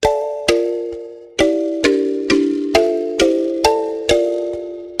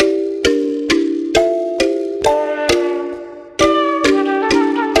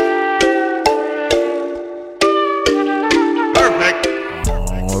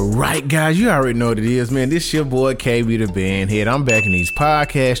right, guys, you already know what it is, man. This your boy KB the Bandhead. I'm back in these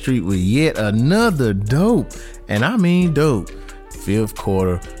podcast street with yet another dope, and I mean dope, fifth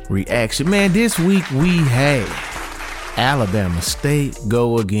quarter reaction. Man, this week we had Alabama State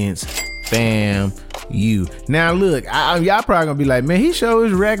go against FAMU. Now look, y'all probably gonna be like, man, he sure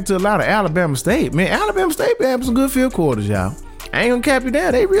is reacting to a lot of Alabama State. Man, Alabama State been having some good field quarters, y'all. I ain't gonna cap you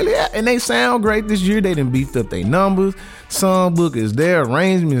down. They really are. And they sound great this year. They done beefed up their numbers. Songbook is there.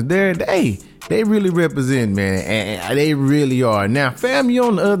 Arrangement is there. They really represent, man. And they really are. Now, FAMU,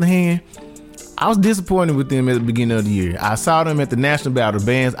 on the other hand, I was disappointed with them at the beginning of the year. I saw them at the National Battle of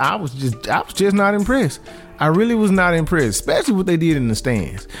Bands. I was just not impressed. I really was not impressed, especially what they did in the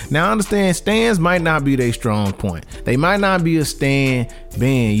stands. Now, I understand stands might not be their strong point. They might not be a stand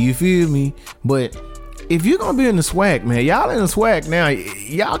band, you feel me? But if you're going to be in the SWAC, man, y'all in the SWAC now,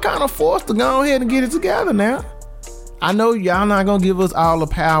 y'all kind of forced to go ahead and get it together now. I know y'all not going to give us all the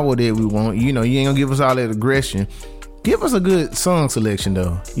power that we want. You know, you ain't going to give us all that aggression. Give us a good song selection,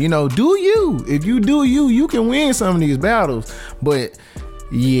 though. You know, do you. If you do you can win some of these battles. But,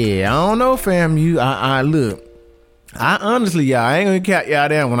 yeah, I don't know, FAMU. I look, I honestly, y'all, I ain't going to cap y'all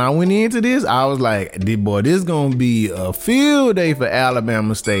down. When I went into this, I was like, boy, this going to be a field day for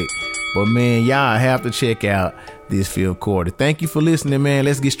Alabama State. But, man, y'all have to check out this field quarter. Thank you for listening, man.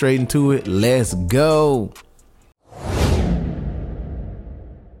 Let's get straight into it. Let's go.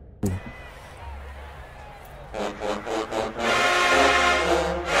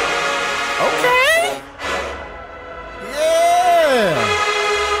 Okay. Yeah.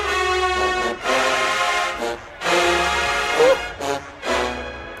 Woo.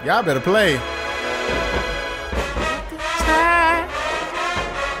 Y'all better play.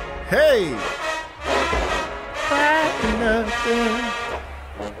 Hey,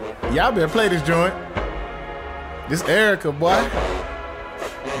 y'all better play this joint. This Erica, boy.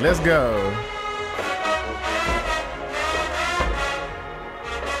 Let's go.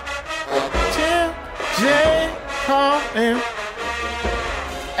 Jim, J, Paul, and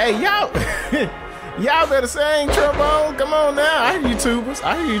hey, y'all better sing trombone. Come on now. I hear you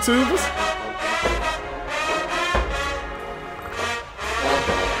tubers.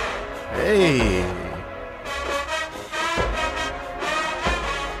 Hey.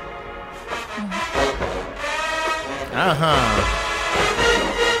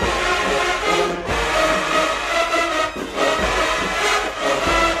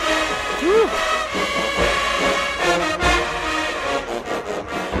 Woo.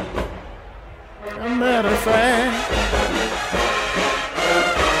 A matter of fact.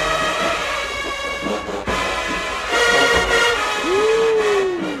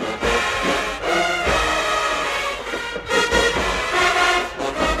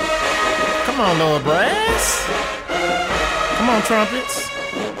 Come on, Lord Brass. Come on, trumpets.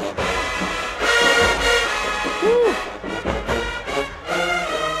 Woo.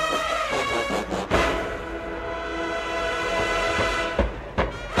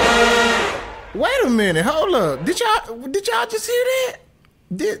 Wait a minute, hold up. Did y'all just hear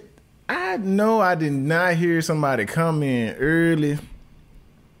that? I did not hear somebody come in early.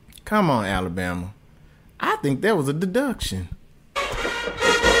 Come on, Alabama. I think that was a deduction.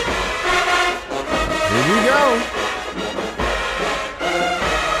 Here we go.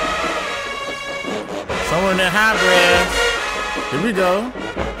 Somewhere in that high brass. Here we go.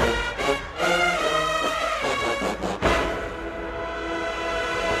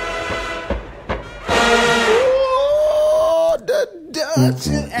 Ooh,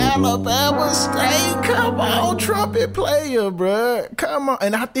 deduction, Alabama State. Come on, trumpet player, bruh. Come on.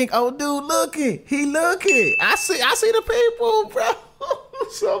 And I think, oh, dude, looking. He looking. I see the people, bro.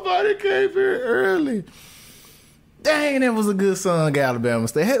 Somebody came here early. Dang, that was a good song, Alabama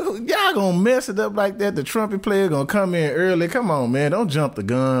State. Hey, y'all gonna mess it up like that? The trumpet player gonna come in early? Come on, man. Don't jump the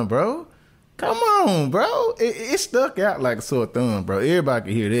gun, bro. Come on, bro. It stuck out like a sore thumb, bro. Everybody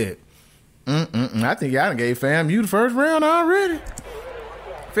can hear that. I think y'all done gave FAMU the first round already.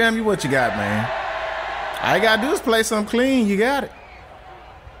 FAMU, what you got, man? All you gotta do is play something clean. You got it.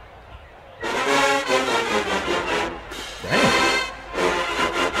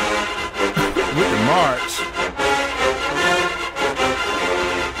 With the march.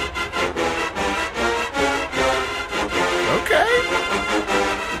 Okay.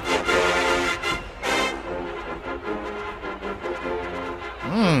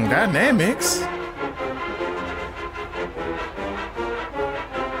 Dynamics.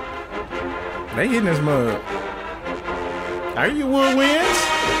 They hitting this mug. Are you woodwinds?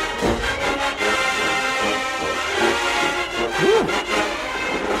 Woo.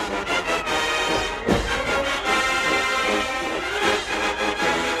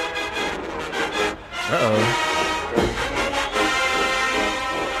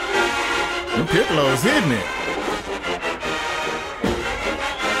 Them Piccolo's hitting it.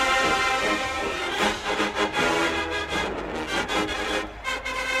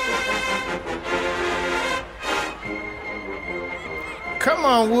 Come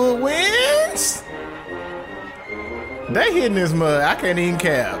on, Woodwinds. They hitting this mud. I can't even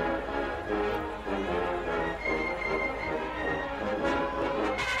cap.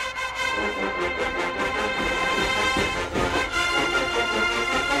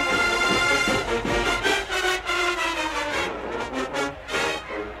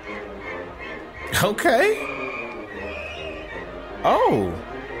 Okay. Oh.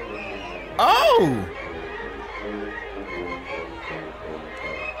 Oh.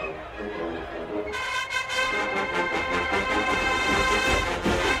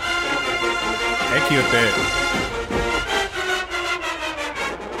 They killed that.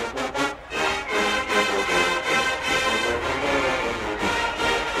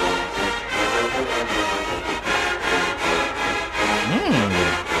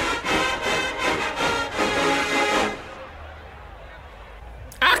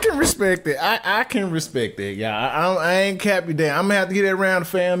 Respect it. I can respect it. Yeah, I ain't cap you down. I'm gonna have to get that around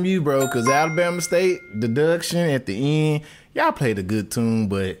to FAMU, bro, because Alabama State deduction at the end, y'all played a good tune,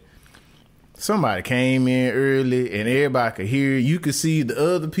 but somebody came in early and everybody could hear. You could see the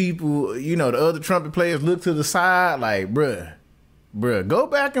other people, the other trumpet players look to the side like, bruh, go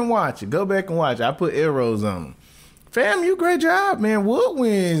back and watch it. Go back and watch it. I put arrows on them. FAMU, great job, man.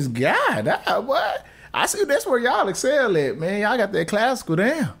 Woodwinds, God, what? I see that's where y'all excel at, man. Y'all got that classical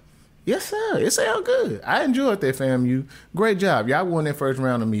down. Yes, sir. It sounds good. I enjoyed that, FAMU. Great job. Y'all won that first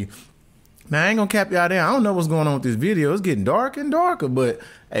round of me. Now, I ain't going to cap y'all down. I don't know what's going on with this video. It's getting darker and darker, but,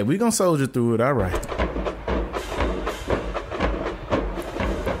 hey, we going to soldier through it. All right.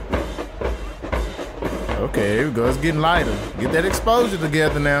 Okay, here we go. It's getting lighter. Get that exposure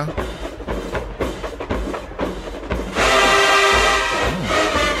together now.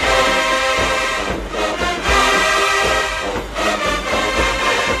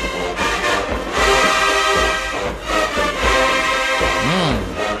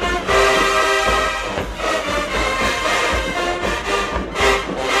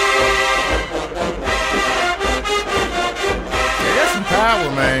 Power,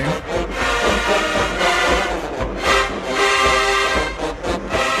 man.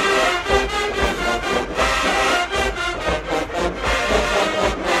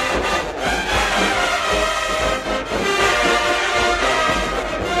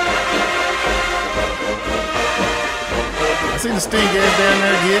 I see the stink ass down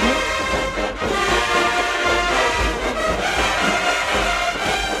there getting it.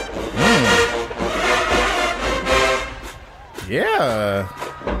 Yeah.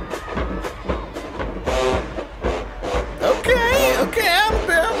 Okay,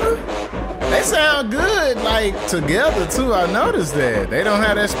 Alabama. They sound good, like, together, too. I noticed that. They don't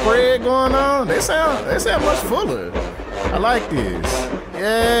have that spread going on. They sound much fuller. I like this.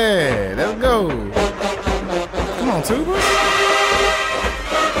 Yeah, let's go. Come on, Tubas.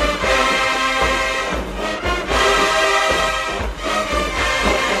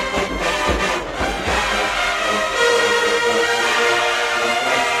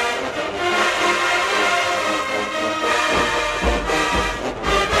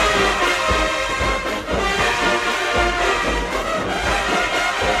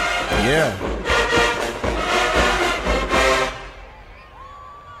 Yeah.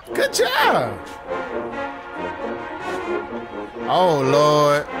 Good job. Oh,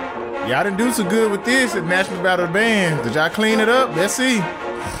 Lord. Y'all didn't do so good with this at National Battle of the Bands. Did y'all clean it up? Let's see.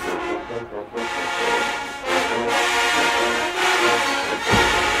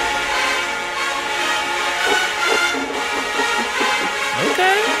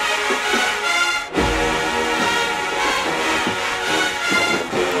 Okay.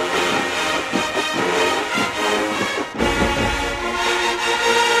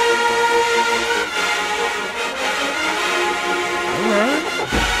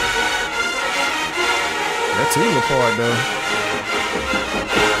 That Tula part, though.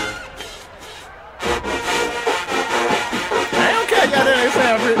 I don't care, y'all. They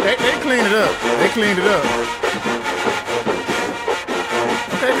sound pretty. They cleaned it up. They cleaned it up.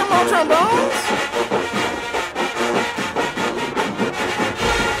 Okay, come on, trombones.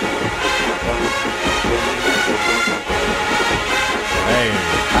 Hey,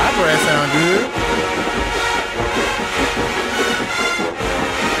 high brass sound good.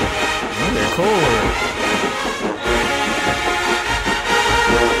 Look at that chord.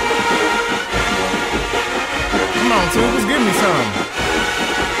 Come on, Tubas, give me some.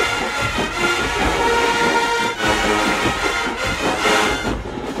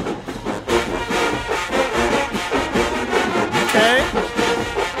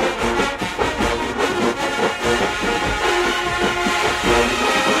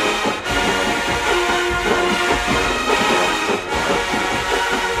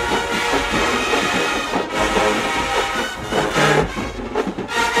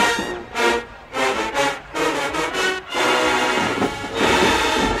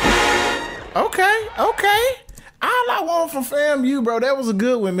 Okay. All I want from FAMU, bro, that was a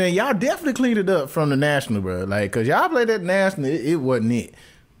good one, man. Y'all definitely cleaned it up from the national, bro. Like, cause y'all played that national, it wasn't it.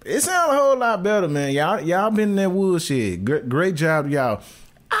 It sounded a whole lot better, man. Y'all been in that woodshed. Great job, y'all.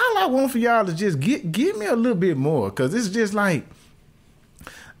 All I want for y'all is just give me a little bit more, cause it's just like,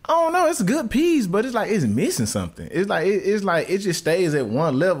 I don't know. It's a good piece, but it's like it's missing something. It's like it just stays at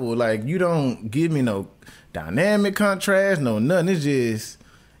one level. Like you don't give me no dynamic contrast, no nothing. It's just.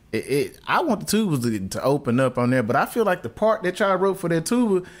 I want the tubas to open up on there, but I feel like the part that y'all wrote for that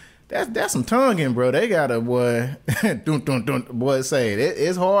tuba, that's some tonguing, bro. They got a boy, boy say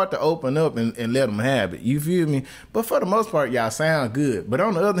it's hard to open up and let them have it. You feel me? But for the most part, y'all sound good. But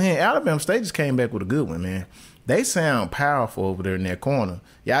on the other hand, Alabama State just came back with a good one, man. They sound powerful over there in that corner.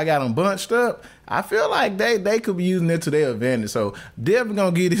 Y'all got them bunched up. I feel like they could be using it to their advantage. So definitely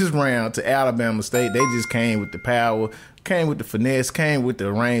gonna give this round to Alabama State. They just came with the power, came with the finesse, came with the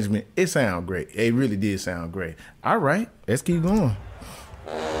arrangement. It sounded great. It really did sound great. All right, let's keep going.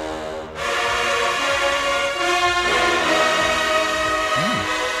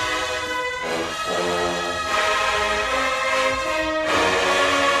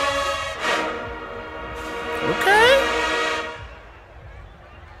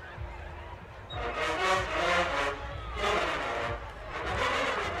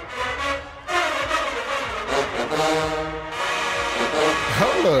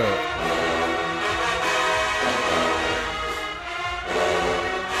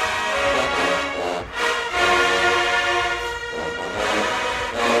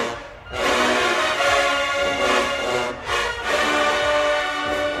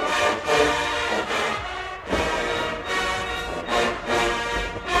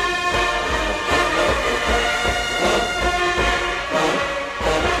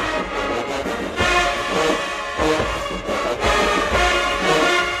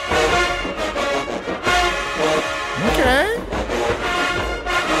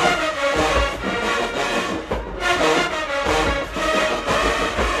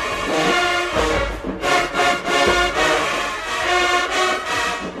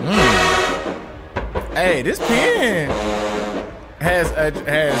 Hey, this pen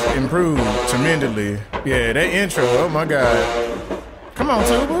has improved tremendously. Yeah, that intro, oh my God. Come on,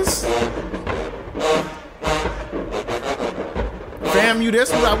 tubas. FAMU,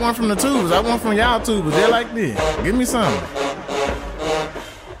 that's what I want from the tubas. I want from y'all tubas. They're like this. Give me some.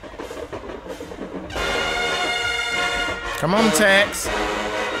 Come on, Tax.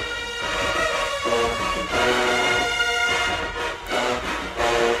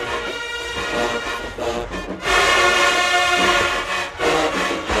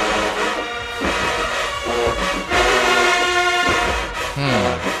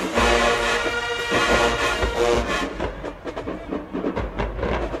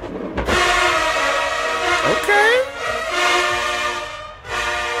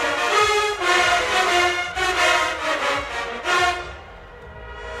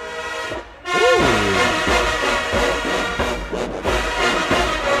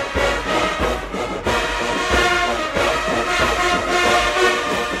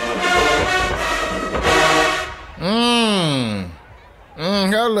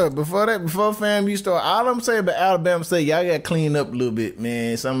 Before FAMU start, all I'm saying about Alabama State, y'all got to clean up a little bit,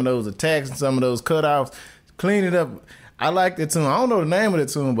 man. Some of those attacks and some of those cutoffs, clean it up. I like that tune. I don't know the name of the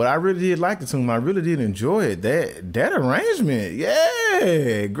tune, but I really did like the tune. I really did enjoy it. That arrangement,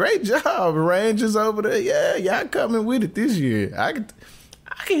 yeah, great job, arrangers over there. Yeah, y'all coming with it this year. I can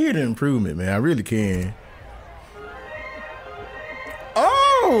hear the improvement, man. I really can.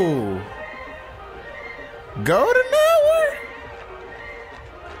 Oh, Golden Hour.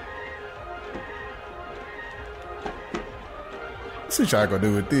 Let's see what y'all gonna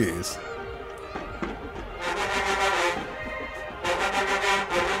do with this.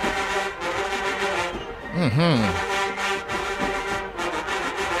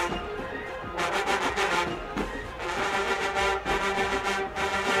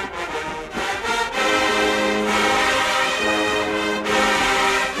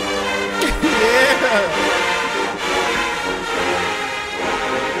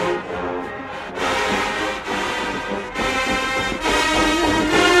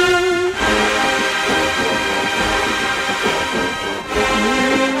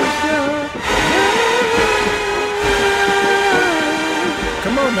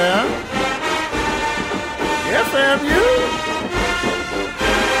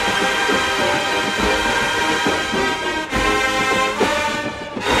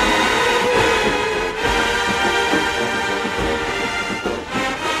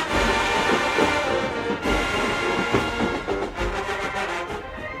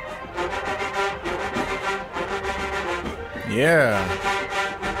 Yeah.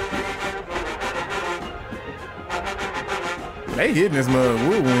 They hitting this mug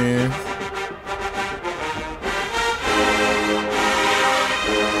woodwinds.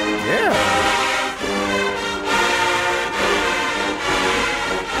 Yeah.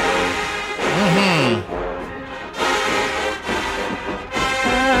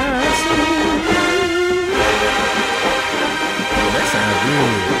 That sounds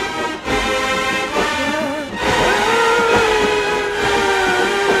good.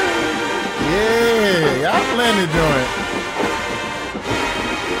 Yeah, y'all playing the joint.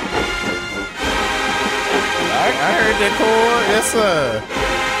 I heard that chord. Yes, sir.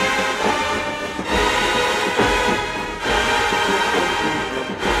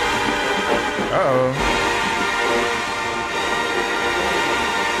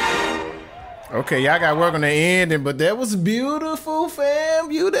 Okay, y'all got work on the ending, but that was beautiful, fam.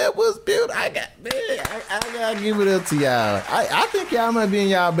 That was beautiful. I gotta give it up to y'all. I think y'all might be in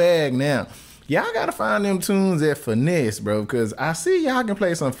y'all bag now. Y'all gotta find them tunes that finesse, bro, because I see y'all can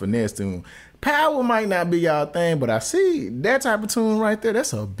play some finesse tune. Power might not be y'all thing, but I see that type of tune right there.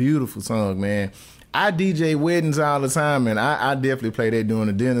 That's a beautiful song, man. I DJ weddings all the time, and I definitely play that during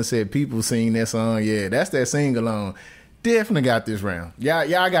the dinner set. People sing that song. Yeah, that's that sing-along. Definitely got this round. Y'all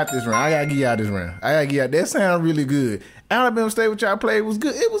got this round. I gotta give y'all this round. That sound really good. Alabama State, what y'all played was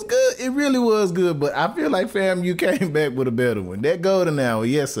good. It was good. It really was good. But I feel like, fam, you came back with a better one. That golden hour,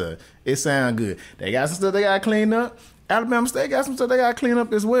 yes, sir. It sound good. They got some stuff they gotta clean up. Alabama State got some stuff they gotta clean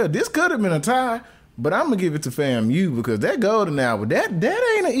up as well. This could have been a tie, but I'm gonna give it to FAMU because that golden hour, that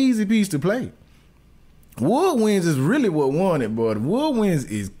ain't an easy piece to play. Woodwinds is really what won it, boy. Woodwinds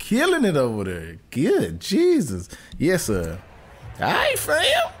is killing it over there. Good Jesus. Yes, sir. All right, fam.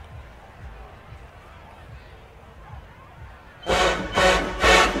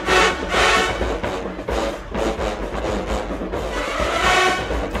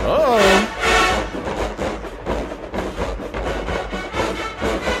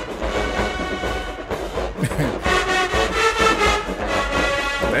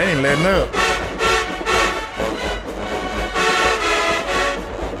 They ain't letting up.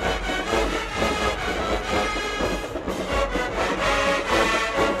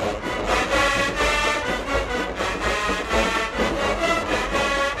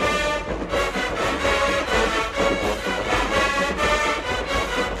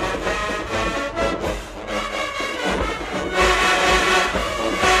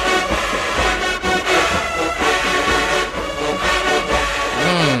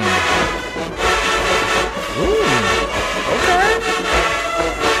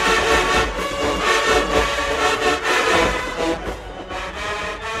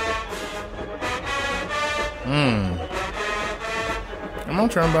 Come on,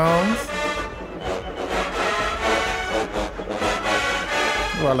 trombones.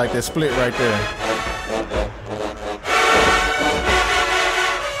 Oh, I like that split right there.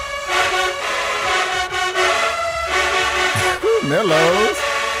 Mellows.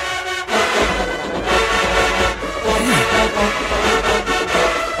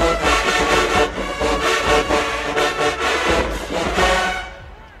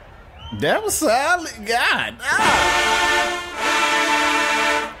 That was solid. God.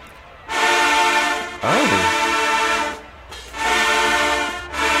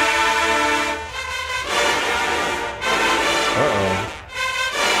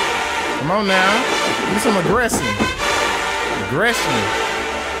 Come on now. Give me some aggression.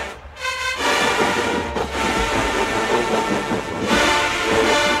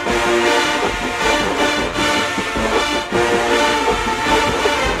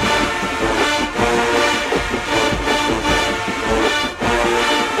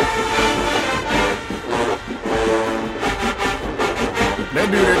 That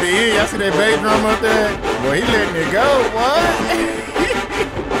dude at the end, y'all see that bass drum up there? Boy, he letting it go, boy.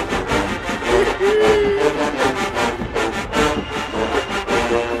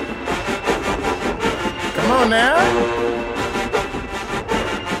 Come on now.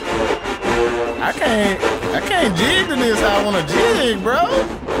 I can't jig to this how I want to jig, bro.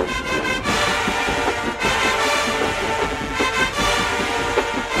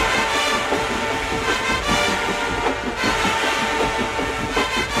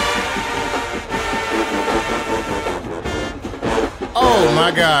 Oh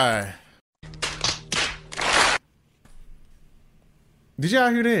my God. Did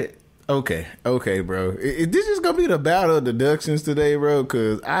y'all hear that? Okay, bro. This is gonna be the battle of deductions today, bro,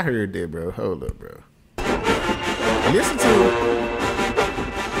 because I heard that, bro. Hold up, bro. Listen to it.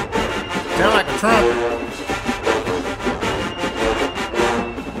 Sound like a trumpet.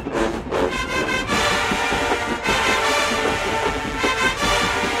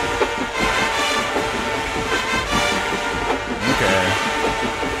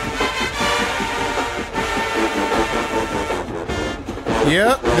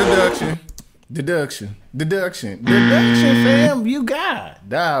 Deduction, fam. You got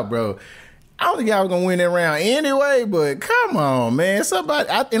nah, bro. I don't think y'all was gonna win that round anyway, but come on, man.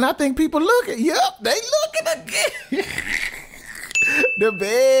 I think people looking. Yup, they looking again. The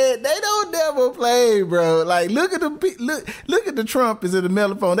bed, they don't never play, bro. Like, look at the Trumpers in the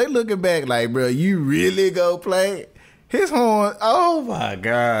mellophone. They looking back like, bro, you really go play? His horn, oh my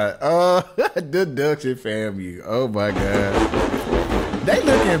God. Oh, deduction family. Oh my God. They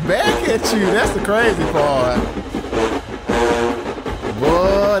looking back at you. That's the crazy part.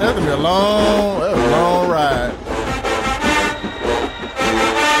 Boy, that's gonna be a long ride.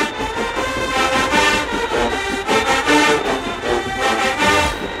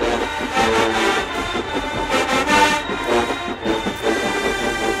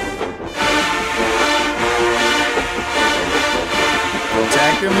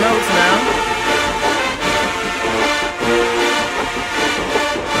 Take them notes now.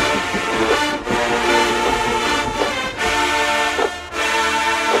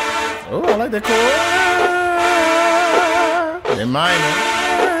 Oh, I like that chord. They're minor.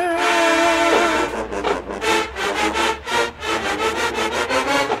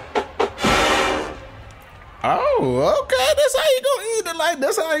 Oh, okay. That's how you gonna end it. Like,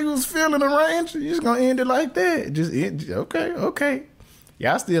 that's how you was feeling the range. You just gonna end it like that. Okay.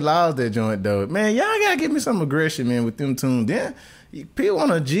 Y'all still lost that joint though. Man, y'all gotta give me some aggression, man, with them tunes. Then people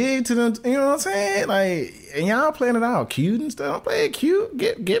wanna jig to them, you know what I'm saying? Like, and y'all playing it all cute and stuff. I'm playing cute.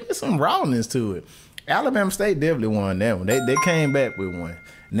 Get me some rawness to it. Alabama State definitely won that one. They came back with one.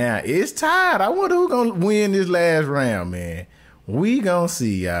 Now it's tied. I wonder who gonna win this last round, man. We gonna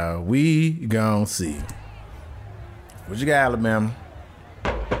see, y'all. We gonna see. What you got, Alabama?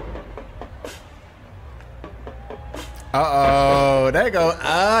 They go.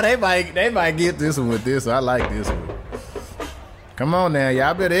 Oh, they might get this one with this one. I like this one. Come on now,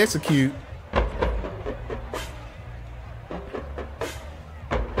 y'all better execute.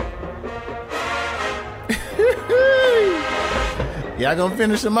 Y'all gonna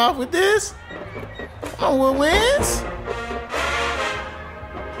finish them off with this? Come on, what wins?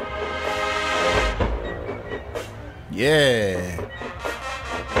 Yeah.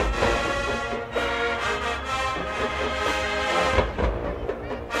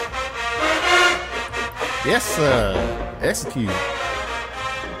 Yes, sir. Execute.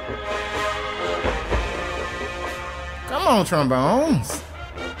 Come on, trombones.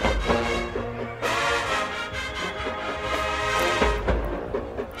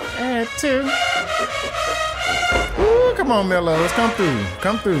 Add two. Ooh, come on, mellows. Come through.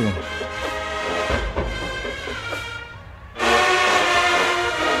 Come through.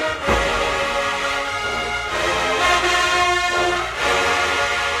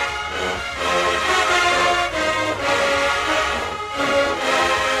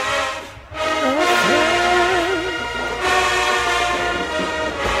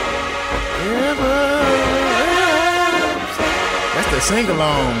 Sing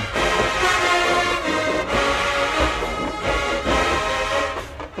along.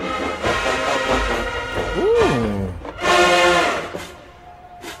 Ooh.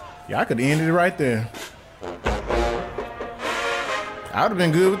 Yeah, I could have ended it right there. I would have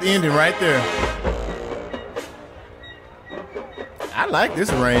been good with the ending right there. I like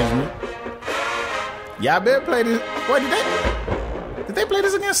this arrangement. Y'all better play this. What did they play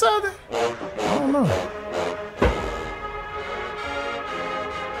this against Southern? I don't know.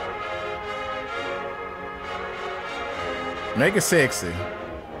 Make it sexy.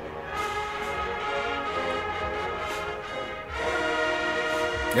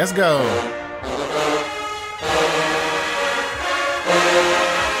 Let's go.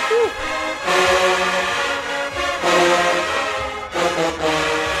 Woo.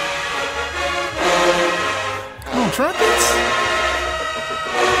 Come on, trumpets.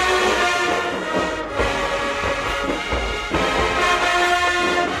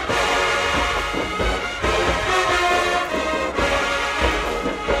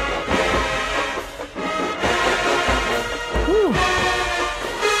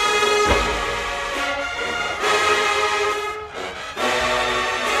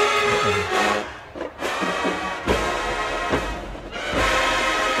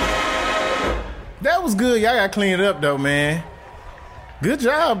 That was good. Y'all got cleaned up though, man. Good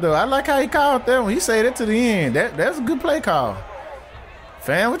job though. I like how he called that one. He said it to the end. That's a good play call.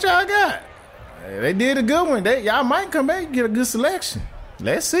 Fam, what y'all got? They did a good one. Y'all might come back and get a good selection.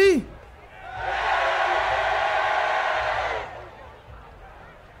 Let's see.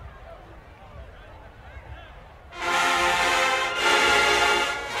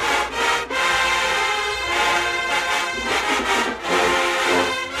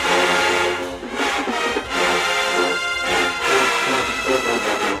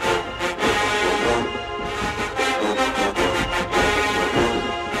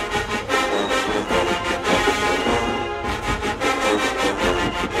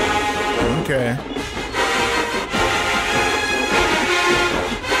 Okay.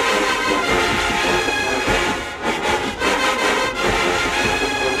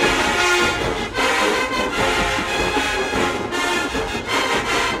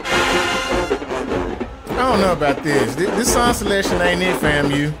 I don't know about this. This song selection ain't it,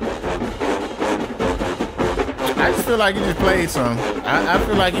 FAMU. I just feel like you just played some. I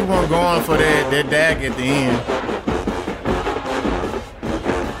feel like you weren't going for that dag at the end.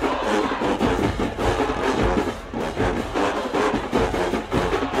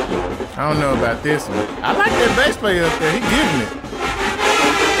 I don't know about this one. I like that bass player up there. He getting it.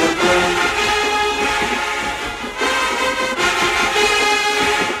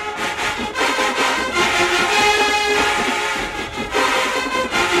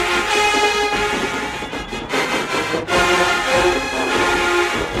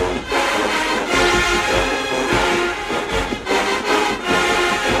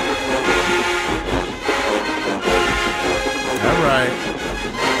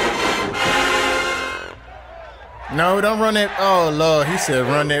 No, don't run that. Oh, Lord. He said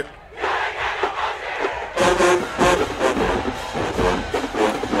run that.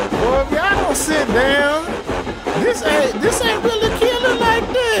 Boy, if y'all don't sit down, this ain't really killing like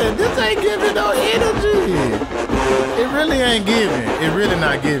that. This ain't giving no energy. It really ain't giving. It really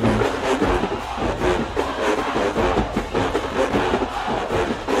not giving.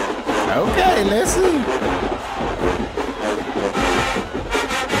 Okay, let's see.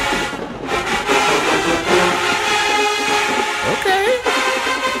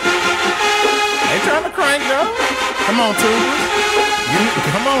 Come on, Tubers.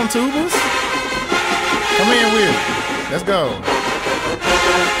 Come on, Tubers. Come in with it. Let's go.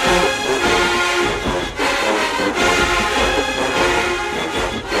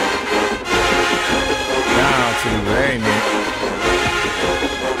 Now, Tubers, ain't it?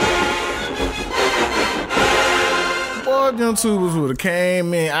 Boy, them Tubers would have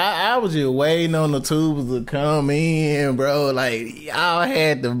came in. I was just waiting on the Tubers to come in, bro. Like, y'all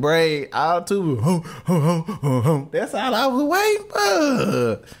had the break. All Tubers. That's all I was waiting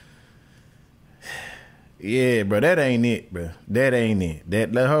for. Yeah, bro, that ain't it, bro. That ain't it.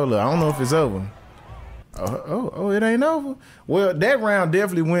 Hold up. I don't know if it's over. Oh, it ain't over? Well, that round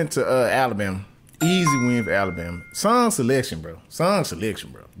definitely went to Alabama. Easy win for Alabama. Song selection, bro.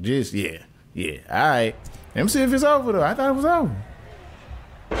 Just, yeah. All right. Let me see if it's over, though. I thought it was over.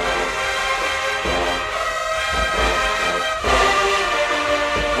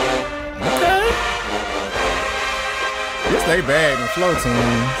 Okay. This they bad in flow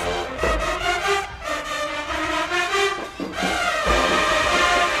tunes.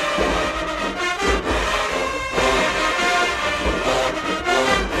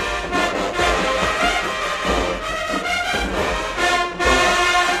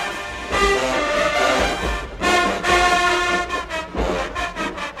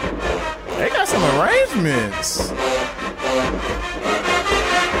 Arrangements.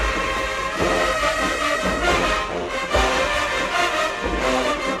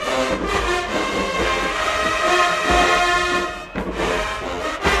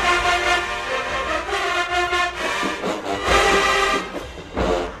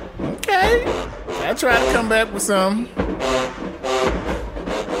 Okay. I try to come back with some.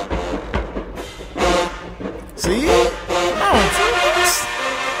 See?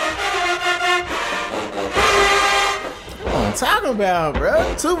 Come on, talking about,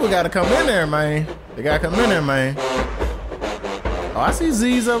 bro. Tuba gotta come in there, man. They gotta come in there, man. Oh, I see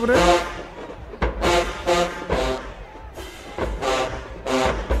Z's over there.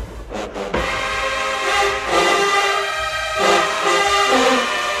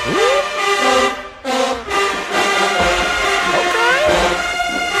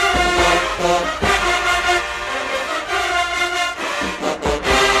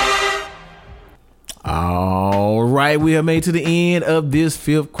 We have made to the end of this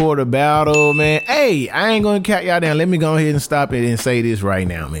fifth quarter battle, man. Hey, I ain't gonna count y'all down. Let me go ahead and stop it and say this right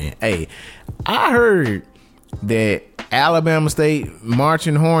now, man. Hey, I heard that Alabama State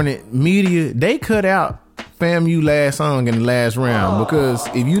Marching Hornet media, they cut out FAMU last song in the last round, because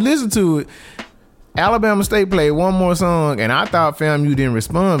if you listen to it, Alabama State played one more song, and I thought FAMU didn't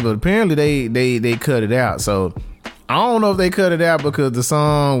respond, but apparently they cut it out. So I don't know if they cut it out because the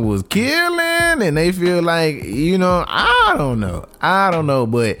song was killing and they feel like, I don't know,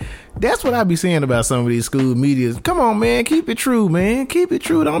 but that's what I be saying about some of these school medias. Come on, man, keep it true, man. Keep it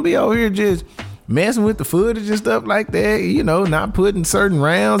true. Don't be over here just messing with the footage and stuff like that, not putting certain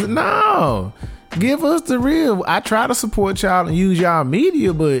rounds. No, Give us the real. I try to support y'all and use y'all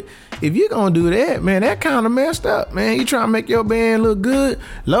media, but if you're gonna do that, man, that kind of messed up, man. You trying to make your band look good.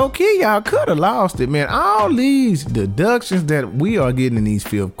 Low key, y'all could have lost it, man. All these deductions that we are getting in these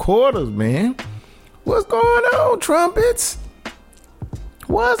fifth quarters, man. What's going on, trumpets?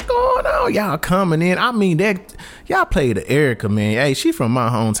 What's going on? Y'all coming in. I mean, that y'all played the Erica, man. Hey, she from my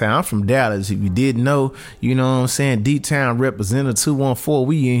hometown. I'm from Dallas. If you didn't know, you know what I'm saying? D-Town representative 214.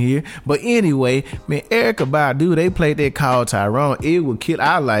 We in here. But anyway, man, Erica Badu, they played that Call Tyrone. It would kill.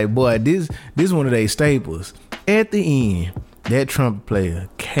 I like, boy, this one of their staples. At the end, that trumpet player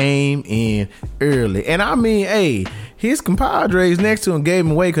came in early. And I mean, hey, his compadres next to him gave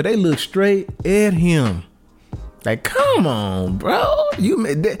him away because they looked straight at him. Like, come on, bro. You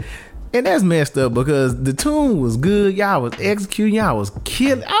made that. And that's messed up because the tune was good. Y'all was executing. Y'all was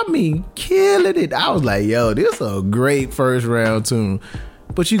killing. I mean, killing it. I was like, yo, this is a great first round tune.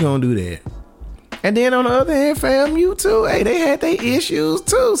 But you gonna do that. And then on the other hand, FAMU too. Hey, they had their issues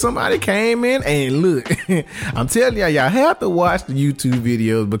too. Somebody came in and look. I'm telling y'all have to watch the YouTube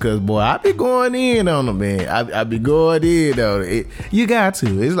videos because, boy, I be going in on them, man. I be going in on it. You got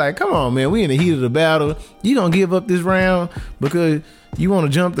to. It's like, come on, man. We in the heat of the battle. You gonna give up this round because you want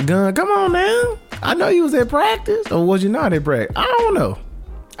to jump the gun? Come on now. I know you was at practice, or was you not at practice? I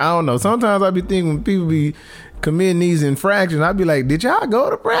don't know. Sometimes I be thinking when people be committing these infractions, I'd be like, did y'all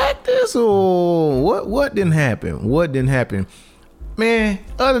go to practice or what didn't happen? What didn't happen? Man,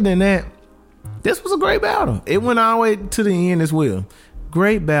 other than that, this was a great battle. It went all the way to the end as well.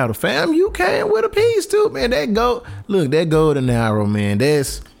 Great battle. Fam, you came with a piece too, man. That golden arrow, man.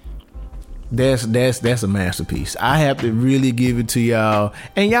 That's a masterpiece. I have to really give it to y'all.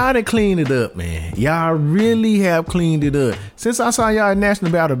 And y'all done cleaned it up, man. Y'all really have cleaned it up. Since I saw y'all at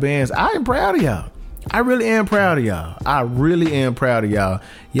National Battle Bands, I am proud of y'all. I really am proud of y'all.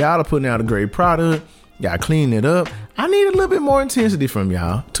 Y'all are putting out a great product. Y'all cleaning it up. I need a little bit more intensity from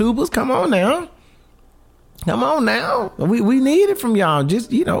y'all. Tubas, come on now. We need it from y'all.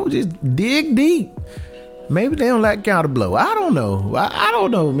 Just dig deep. Maybe they don't like counter blow. I don't know. I don't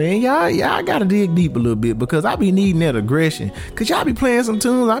know, man. Y'all gotta dig deep a little bit because I be needing that aggression. Cause y'all be playing some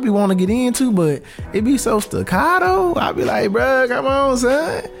tunes I be wanting to get into, but it be so staccato. I be like, bruh, come on,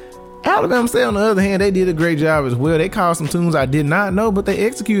 son. Alabama State, on the other hand, they did a great job as well. They called some tunes I did not know, but they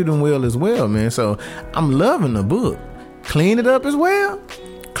executed them well as well, man. So I'm loving the book. Clean it up as well,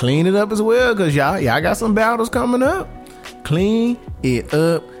 because y'all got some battles coming up. Clean it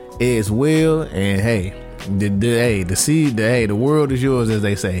up as well, and hey, the world is yours, as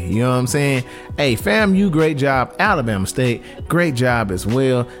they say. You know what I'm saying? Hey, FAMU, great job. Alabama State, great job as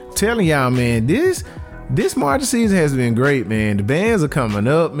well. Telling y'all, man, this March season has been great, man. The bands are coming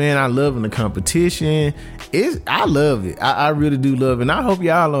up, man. I loving the competition. I love it. I really do love it. And I hope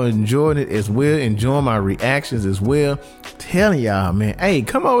y'all are enjoying it as well, enjoying my reactions as well. Telling y'all, man, hey,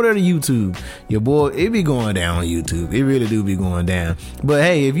 come over there to YouTube. Your boy, it be going down on YouTube. It really do be going down. But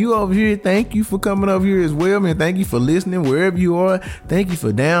hey, if you over here, thank you for coming over here as well, man. Thank you for listening wherever you are. Thank you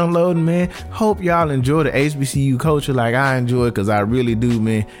for downloading, man. Hope y'all enjoy the HBCU culture like I enjoy it, because I really do,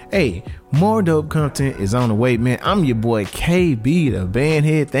 man. Hey, more dope content is on the way, man. I'm your boy KB, the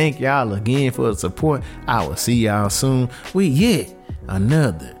bandhead. Thank y'all again for the support. I will see y'all soon with yet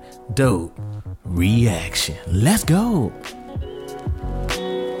another dope reaction. Let's go.